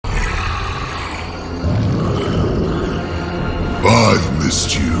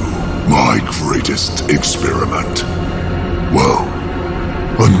promised you my greatest experiment. Well,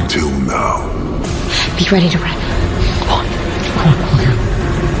 until now. Be ready to run. Come on.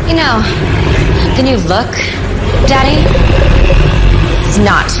 You know, the new look, Daddy, is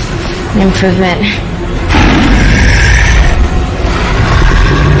not an improvement.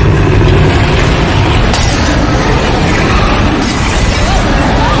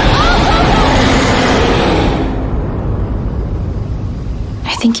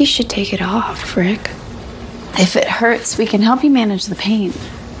 I think you should take it off, Rick. If it hurts, we can help you manage the pain.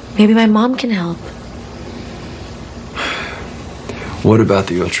 Maybe my mom can help. What about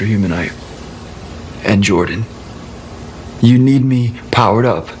the Ultrahumanite? And Jordan? You need me powered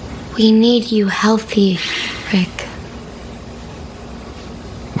up. We need you healthy, Rick.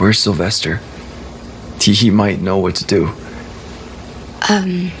 Where's Sylvester? He might know what to do.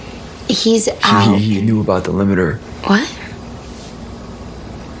 He's out. He knew about the limiter. What?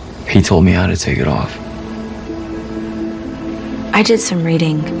 He told me how to take it off. I did some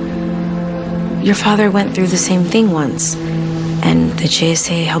reading. Your father went through the same thing once, and the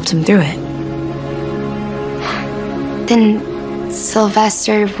JSA helped him through it. Then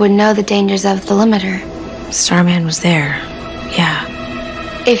Sylvester would know the dangers of the limiter. Starman was there, yeah.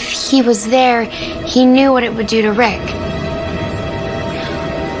 If he was there, he knew what it would do to Rick.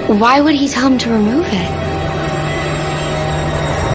 Why would he tell him to remove it?